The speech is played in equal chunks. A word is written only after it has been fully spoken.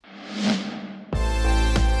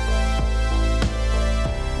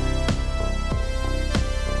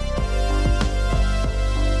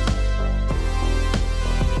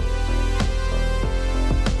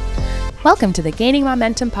Welcome to the Gaining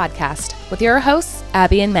Momentum podcast with your hosts,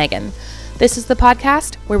 Abby and Megan. This is the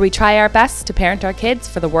podcast where we try our best to parent our kids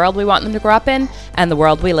for the world we want them to grow up in and the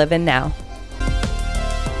world we live in now.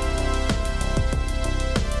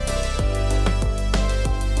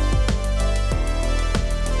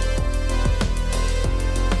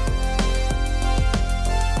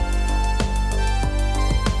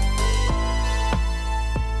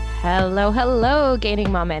 Hello,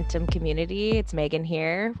 Gaining Momentum community. It's Megan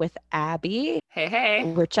here with Abby. Hey.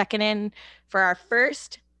 We're checking in for our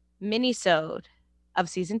first mini-sode of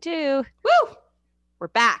season 2. Woo! We're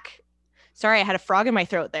back. Sorry, I had a frog in my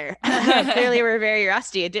throat there. Clearly, we're very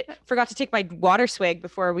rusty. I forgot to take my water swig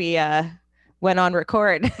before we went on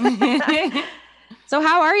record. So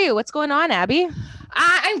how are you? What's going on, Abby?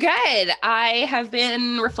 I'm good. I have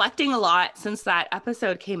been reflecting a lot since that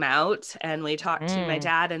episode came out, and we talked to my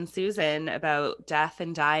dad and Susan about death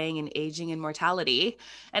and dying and aging and mortality.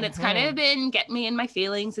 And it's kind of been getting me in my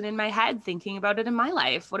feelings and in my head thinking about it in my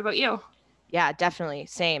life. What about you? Yeah, definitely.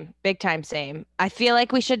 Same. Big time same. I feel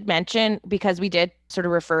like we should mention, because we did sort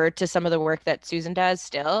of refer to some of the work that Susan does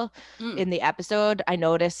still in the episode. I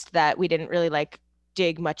noticed that we didn't really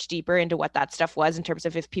dig much deeper into what that stuff was in terms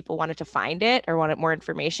of if people wanted to find it or wanted more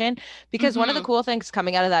information, because one of the cool things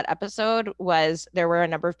coming out of that episode was there were a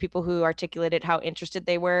number of people who articulated how interested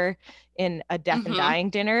they were in a death and dying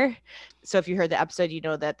dinner. So if you heard the episode, you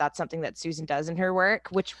know that that's something that Susan does in her work,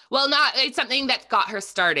 it's something that got her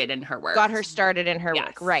started in her work.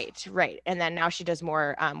 Work. Right. And then now she does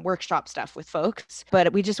more workshop stuff with folks.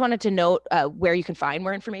 But we just wanted to note where you can find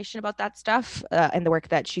more information about that stuff and the work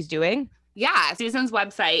that she's doing. Yeah, Susan's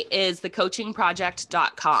website is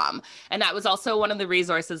thecoachingproject.com. And that was also one of the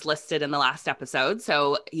resources listed in the last episode.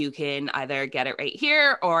 So you can either get it right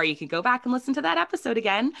here, or you can go back and listen to that episode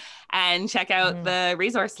again and check out the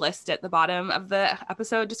resource list at the bottom of the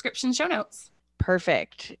episode description show notes.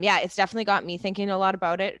 Perfect. Yeah, it's definitely got me thinking a lot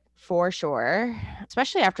about it for sure,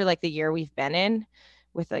 especially after the year we've been in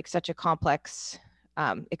with such a complex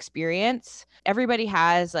experience. Everybody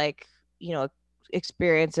has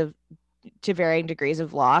experience to varying degrees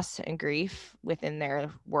of loss and grief within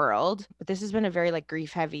their world. But this has been a very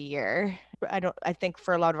grief heavy year. I think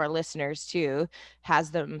for a lot of our listeners too,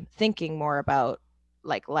 has them thinking more about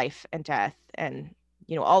life and death and,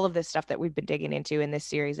 all of this stuff that we've been digging into in this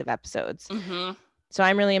series of episodes. So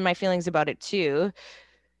I'm really in my feelings about it too.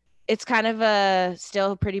 It's kind of a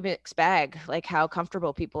still pretty mixed bag, how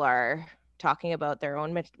comfortable people are talking about their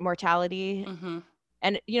own mortality.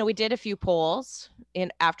 And, we did a few polls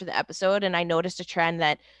after the episode, and I noticed a trend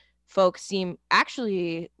that folks seem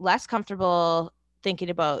actually less comfortable thinking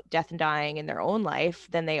about death and dying in their own life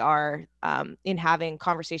than they are in having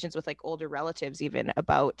conversations with older relatives even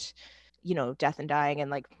about, death and dying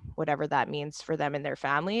and whatever that means for them and their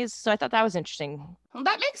families. So I thought that was interesting. Well,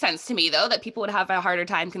 that makes sense to me, though, that people would have a harder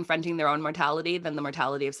time confronting their own mortality than the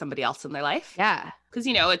mortality of somebody else in their life. Yeah. Because,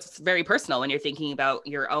 it's very personal when you're thinking about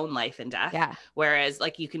your own life and death. Yeah. Whereas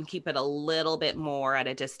you can keep it a little bit more at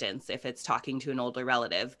a distance if it's talking to an older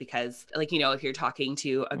relative, because if you're talking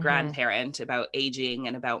to a grandparent about aging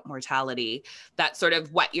and about mortality, that's sort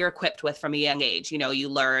of what you're equipped with from a young age. You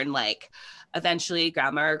learn eventually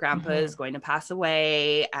grandma or grandpa is going to pass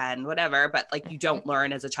away and whatever, but you don't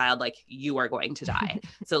learn as a child, you are going to die.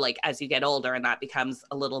 So as you get older and that becomes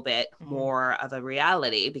a little bit more of a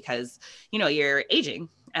reality because, you're aging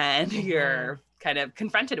and you're kind of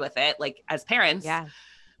confronted with it. As parents,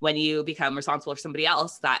 when you become responsible for somebody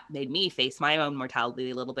else, that made me face my own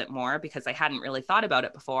mortality a little bit more because I hadn't really thought about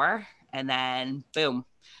it before. And then boom.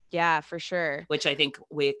 Yeah, for sure. Which I think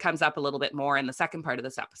comes up a little bit more in the second part of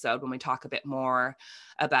this episode when we talk a bit more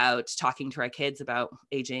about talking to our kids about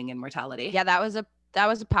aging and mortality. Yeah, that was a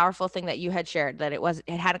powerful thing that you had shared, that it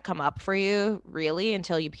hadn't come up for you really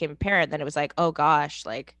until you became a parent. Then it was oh gosh,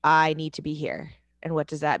 I need to be here. And what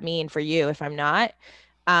does that mean for you if I'm not?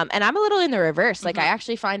 And I'm a little in the reverse. I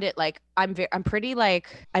actually find it I'm pretty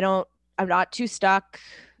I'm not too stuck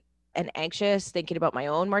and anxious thinking about my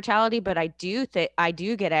own mortality, but I do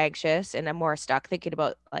get anxious and I'm more stuck thinking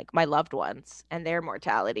about my loved ones and their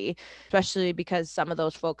mortality, especially because some of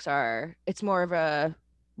those folks it's more of a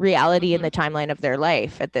reality in the timeline of their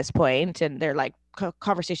life at this point, and they're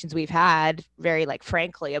conversations we've had very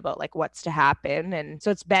frankly about what's to happen, and so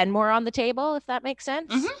it's been more on the table, if that makes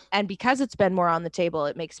sense. And because it's been more on the table,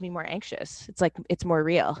 it makes me more anxious. It's it's more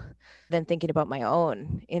real than thinking about my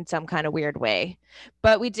own in some kind of weird way.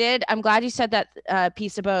 But I'm glad you said that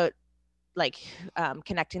piece about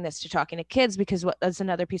connecting this to talking to kids, because that's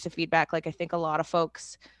another piece of feedback. I think a lot of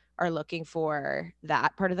folks are looking for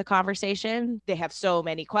that part of the conversation. They have so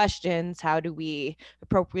many questions. How do we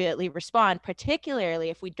appropriately respond, particularly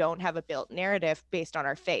if we don't have a built narrative based on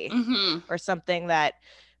our faith or something that,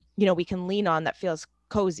 you know, we can lean on that feels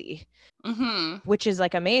cozy, which is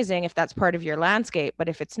like amazing if that's part of your landscape. But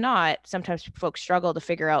if it's not, sometimes folks struggle to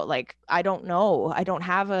figure out, like, I don't know. I don't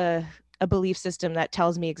have a belief system that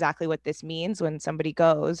tells me exactly what this means when somebody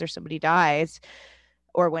goes or somebody dies,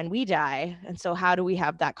 or when we die. And so how do we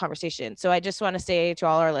have that conversation? So I just want to say to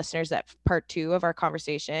all our listeners that part 2 of our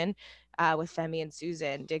conversation with Femi and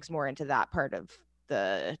Susan digs more into that part of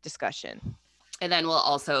the discussion. And then we'll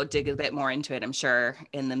also dig a bit more into it, I'm sure,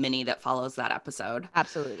 in the mini that follows that episode.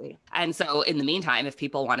 Absolutely. And so in the meantime, if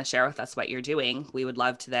people want to share with us what you're doing, we would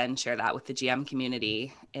love to then share that with the GM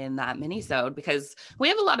community in that mini-sode, because we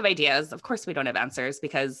have a lot of ideas. Of course, we don't have answers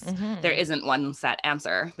because there isn't one set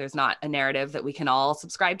answer. There's not a narrative that we can all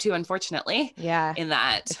subscribe to, unfortunately. Yeah. In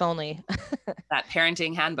that, if only. that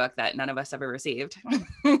parenting handbook that none of us ever received.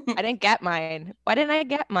 I didn't get mine. Why didn't I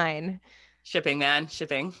get mine? Shipping, man.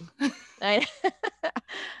 Shipping.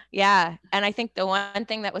 Yeah. And I think the one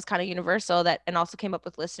thing that was kind of universal that, and also came up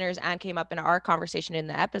with listeners and came up in our conversation in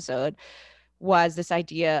the episode, was this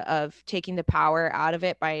idea of taking the power out of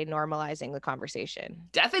it by normalizing the conversation.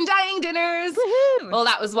 Death and dying dinners. Woo-hoo! Well,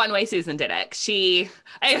 that was one way Susan did it.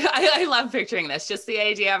 I love picturing this, just the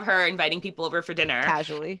idea of her inviting people over for dinner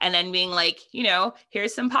Casually. and then being like, you know,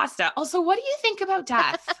 here's some pasta. Also, what do you think about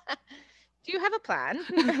death? Do you have a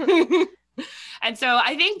plan? And so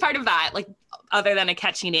I think part of that, like, other than a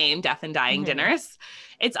catchy name, Death and Dying Dinners,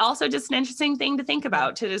 it's also just an interesting thing to think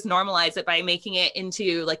about, to just normalize it by making it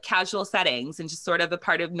into like casual settings and just sort of a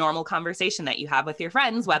part of normal conversation that you have with your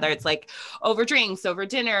friends, whether it's like over drinks, over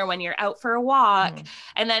dinner, when you're out for a walk.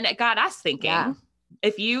 And then it got us thinking,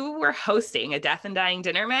 if you were hosting a Death and Dying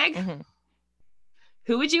dinner, Meg,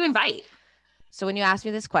 who would you invite? So when you asked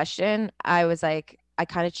me this question, I was like, I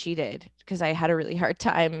kind of cheated because I had a really hard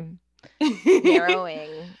time narrowing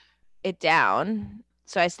it down.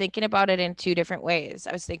 So I was thinking about it in 2 different ways.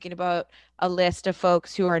 I was thinking about a list of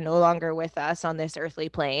folks who are no longer with us on this earthly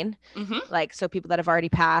plane. Like, so people that have already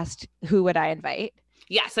passed, who would I invite?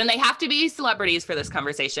 Yes. And they have to be celebrities for this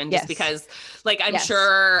conversation, just because, like, I'm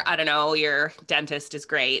sure, I don't know, your dentist is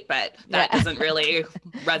great, but that doesn't really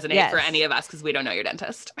resonate for any of us because we don't know your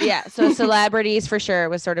dentist. So celebrities for sure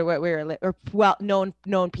was sort of what we were, or well,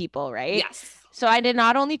 known people, right? Yes. So I did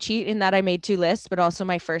not only cheat in that I made 2 lists, but also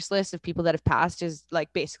my first list of people that have passed is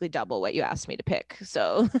like basically double what you asked me to pick.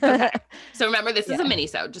 So, So remember, this is a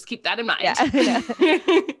mini-sode. Just keep that in mind.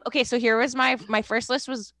 Okay. So here was my first list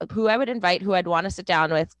was who I would invite, who I'd want to sit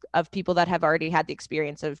down with, of people that have already had the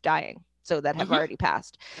experience of dying. So that have already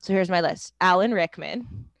passed. So here's my list. Alan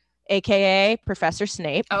Rickman, AKA Professor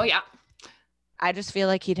Snape. Oh yeah. I just feel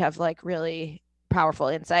like he'd have like really powerful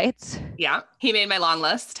insights. Yeah, he made my long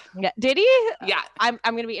list. Yeah, did he? Yeah, I'm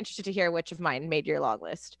gonna be interested to hear which of mine made your long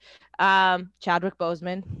list. Chadwick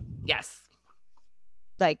Boseman. Yes.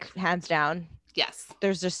 Like, hands down. Yes.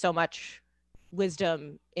 There's just so much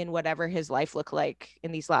wisdom in whatever his life looked like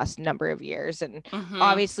in these last number of years, and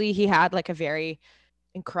obviously he had like a very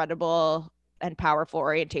incredible and powerful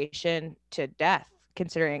orientation to death,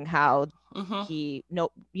 considering how he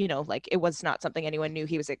like it was not something anyone knew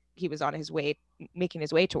he was on his way, making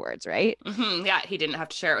his way towards, right? Yeah, he didn't have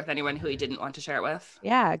to share it with anyone who he didn't want to share it with.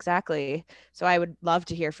 Yeah, exactly. So I would love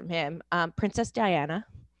to hear from him. Princess Diana.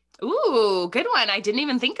 Ooh, good one. I didn't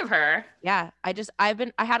even think of her. Yeah, I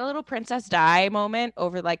had a little Princess Di moment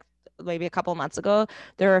over like maybe a couple of months ago.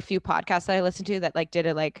 There were a few podcasts that I listened to that like did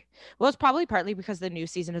it like, well, it's probably partly because the new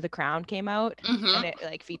season of The Crown came out and it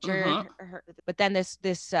like featured her. But then this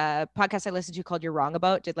podcast I listened to called You're Wrong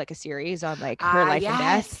About did like a series on like her life and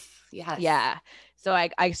death. Yes. Yeah. So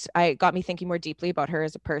I got me thinking more deeply about her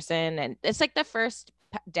as a person, and it's like the first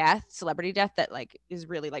celebrity death that like is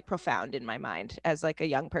really like profound in my mind as like a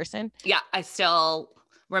young person. Yeah, I still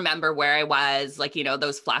remember where I was, like, you know,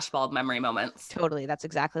 those flashbulb memory moments. Totally. That's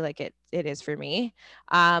exactly like it is for me.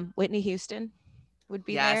 Whitney Houston would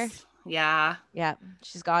be there. Yeah. Yeah.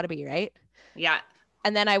 She's got to be, right? Yeah.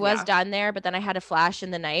 And then I was done there, but then I had a flash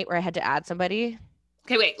in the night where I had to add somebody.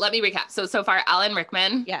 Okay, wait, let me recap. So far, Alan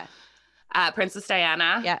Rickman. Yeah. Princess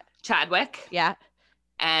Diana. Yeah. Chadwick. Yeah.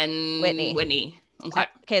 And Whitney.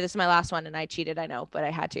 Okay, this is my last one, and I cheated, I know, but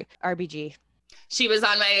I had to. RBG. She was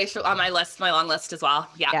on my list, my long list as well.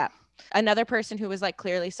 Yeah. Another person who was like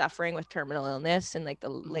clearly suffering with terminal illness in like the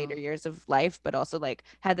later years of life, but also like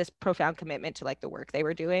had this profound commitment to like the work they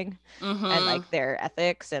were doing and like their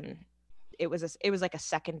ethics, and it was like a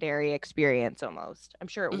secondary experience almost. I'm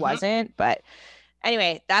sure it wasn't, but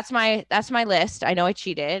Anyway, that's my list. I know I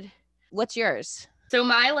cheated. What's yours? So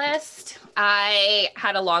my list, I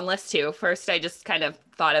had a long list too. First, I just kind of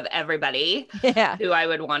thought of everybody Yeah. who I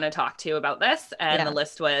would want to talk to about this. And the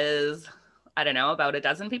list was, I don't know, about a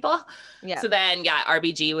dozen people. Yeah. So then,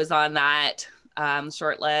 RBG was on that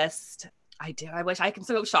short list. I wish, I'm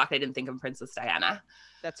so shocked I didn't think of Princess Diana.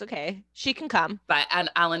 That's okay. She can come. And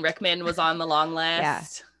Alan Rickman was on the long list. Yeah.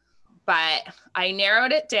 But I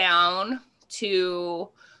narrowed it down to...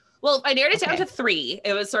 Well, I narrowed it down to 3.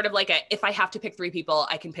 It was sort of like if I have to pick 3 people,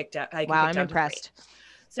 I can pick down. Wow, I'm impressed.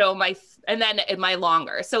 So and then in my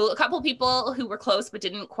longer. So a couple people who were close but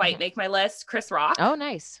didn't quite make my list. Chris Rock. Oh,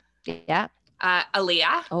 nice. Yeah.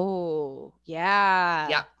 Aaliyah. Oh, yeah.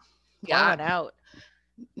 Yeah. Yeah. Going out.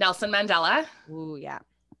 Nelson Mandela. Ooh, yeah.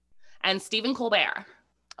 And Stephen Colbert.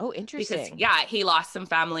 Oh, interesting. Because, he lost some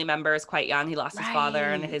family members quite young. He lost his father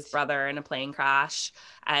and his brother in a plane crash.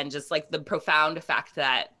 And just like the profound effect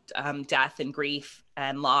that death and grief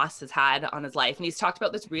and loss has had on his life. And he's talked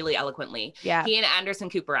about this really eloquently. Yeah. He and Anderson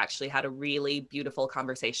Cooper actually had a really beautiful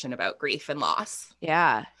conversation about grief and loss.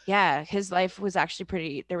 Yeah. Yeah. His life was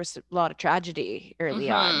actually there was a lot of tragedy early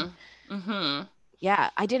on. Mm-hmm. Yeah.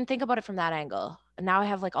 I didn't think about it from that angle. Now I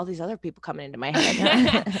have like all these other people coming into my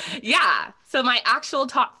head. Yeah. So my actual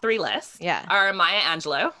top 3 lists are Maya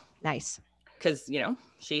Angelou. Nice. Because,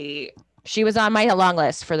 she was on my long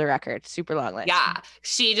list, for the record. Super long list. Yeah.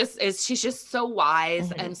 She's just so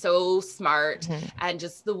wise and so smart. And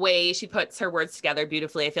just the way she puts her words together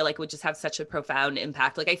beautifully, I feel like would just have such a profound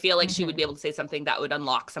impact. Like I feel like she would be able to say something that would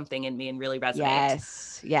unlock something in me and really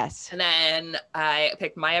resonate. Yes. And then I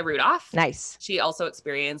picked Maya Rudolph. Nice. She also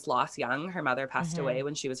experienced loss young. Her mother passed away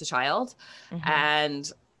when she was a child. And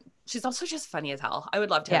she's also just funny as hell. I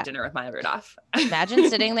would love to have dinner with Maya Rudolph. Imagine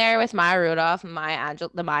sitting there with Maya Rudolph,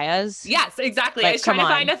 the Mayas. Yes, exactly. I was trying to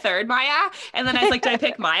find a third Maya. And then I was like, did I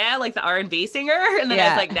pick Maya, like the R&B singer? And then I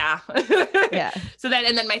was like, nah. So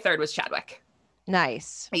then my third was Chadwick.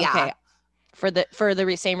 Nice. Yeah. Okay. For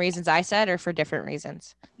the same reasons I said, or for different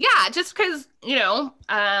reasons? Yeah, just because,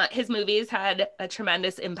 his movies had a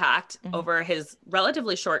tremendous impact over his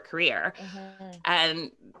relatively short career.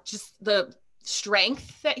 And just the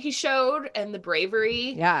strength that he showed and the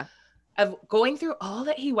bravery of going through all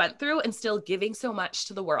that he went through and still giving so much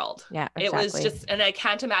to the world. Yeah, exactly. It was just, and I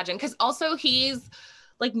can't imagine, because also he's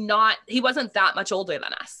like he wasn't that much older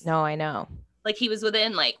than us. No, I know. Like he was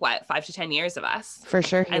within 5 to 10 years of us. For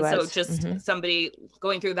sure he was. So just somebody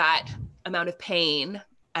going through that amount of pain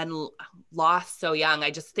and loss so young,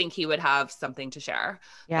 I just think he would have something to share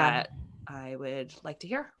that I would like to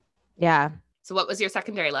hear. Yeah. So what was your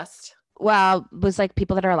secondary list? Well, it was like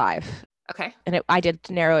people that are alive. Okay. And I did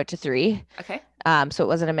narrow it to 3. Okay. So it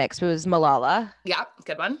wasn't a mix. It was Malala. Yeah,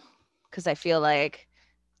 good one. Because I feel like,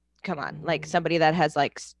 come on, like somebody that has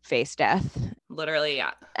like faced death. Literally,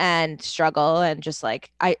 yeah. And struggle, and just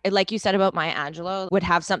like like you said about Maya Angelou, would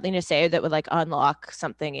have something to say that would like unlock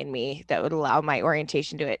something in me that would allow my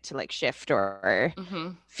orientation to it to like shift or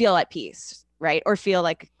feel at peace, right? Or feel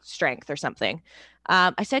like strength or something.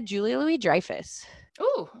 I said Julia Louis-Dreyfus.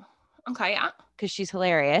 Ooh. Okay, yeah. Because she's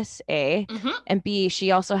hilarious, A. And B, she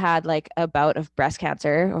also had like a bout of breast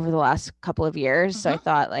cancer over the last couple of years. So I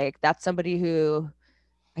thought like that's somebody who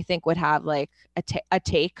I think would have like a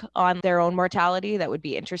take on their own mortality that would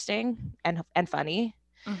be interesting and funny.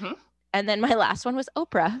 And then my last one was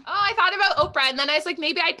Oprah. Oh, I thought about Oprah. And then I was like,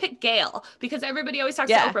 maybe I'd pick Gail, because everybody always talks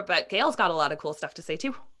to Oprah, but Gail's got a lot of cool stuff to say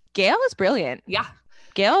too. Gail is brilliant. Yeah.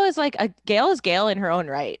 Gail is Gail in her own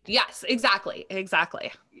right. Yes, exactly.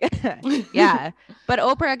 Yeah. But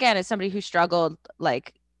Oprah, again, is somebody who struggled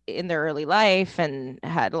like in their early life and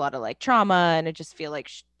had a lot of like trauma. And I just feel like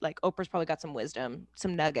Oprah's probably got some wisdom,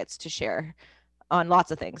 some nuggets to share on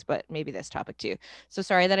lots of things, but maybe this topic too. So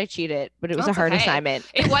sorry that I cheated, but it was a hard assignment.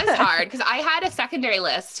 It was hard because I had a secondary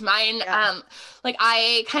list. Mine, like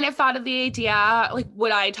I kind of thought of the idea, like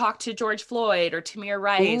would I talk to George Floyd or Tamir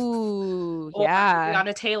Rice, or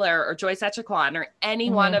Breonna Taylor or Joyce Echaquan or any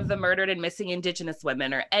one of the murdered and missing Indigenous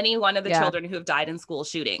women or any one of the children who have died in school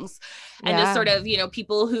shootings, and just sort of,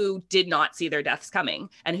 people who did not see their deaths coming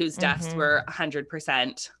and whose deaths were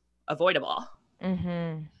 100% avoidable.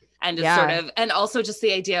 And just sort of, and also just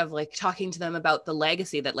the idea of like talking to them about the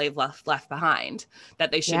legacy that they've left behind,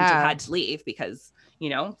 that they shouldn't have had to leave because,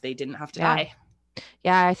 they didn't have to die.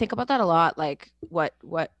 Yeah. I think about that a lot. Like what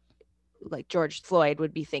like George Floyd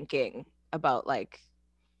would be thinking about like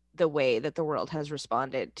the way that the world has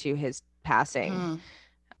responded to his passing.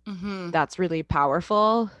 That's really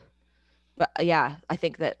powerful. But yeah, I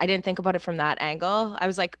think that I didn't think about it from that angle. I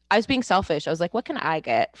was being selfish. I was like, what can I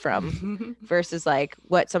get from versus like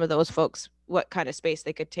what some of those folks, what kind of space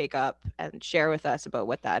they could take up and share with us about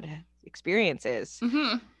what that experience is.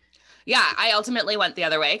 Mm-hmm. Yeah, I ultimately went the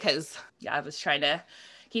other way because I was trying to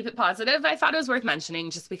keep it positive. I thought it was worth mentioning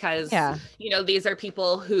just because, these are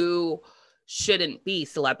people who shouldn't be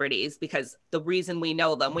celebrities, because the reason we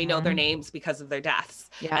know them, we know their names because of their deaths.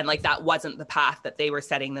 Yeah. And like that wasn't the path that they were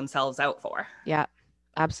setting themselves out for. Yeah,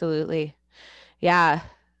 absolutely. Yeah,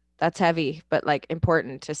 that's heavy, but like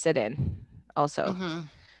important to sit in also. Mm-hmm.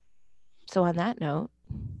 So on that note,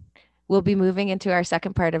 we'll be moving into our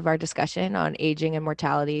second part of our discussion on aging and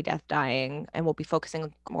mortality, death, dying, and we'll be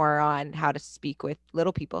focusing more on how to speak with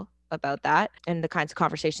little people about that and the kinds of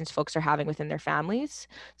conversations folks are having within their families.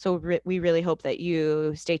 So we really hope that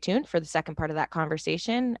you stay tuned for the second part of that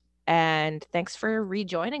conversation. And thanks for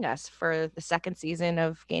rejoining us for the second season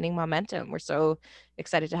of Gaining Momentum. We're so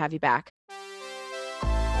excited to have you back.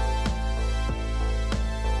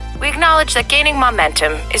 We acknowledge that Gaining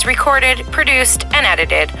Momentum is recorded, produced, and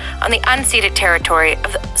edited on the unceded territory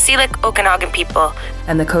of the Syilx Okanagan people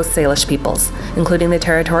and the Coast Salish peoples, including the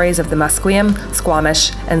territories of the Musqueam,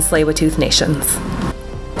 Squamish, and Tsleil-Waututh nations.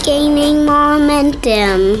 Gaining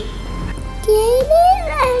Momentum.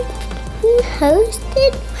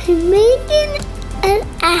 Hosted by Megan and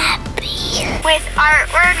Abby. With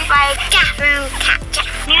artwork by Catherine Katja.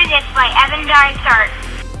 Music by Evan Dysart.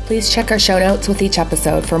 Please check our show notes with each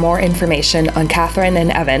episode for more information on Catherine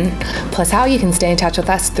and Evan, plus how you can stay in touch with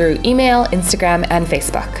us through email, Instagram, and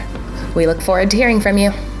Facebook. We look forward to hearing from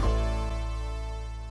you.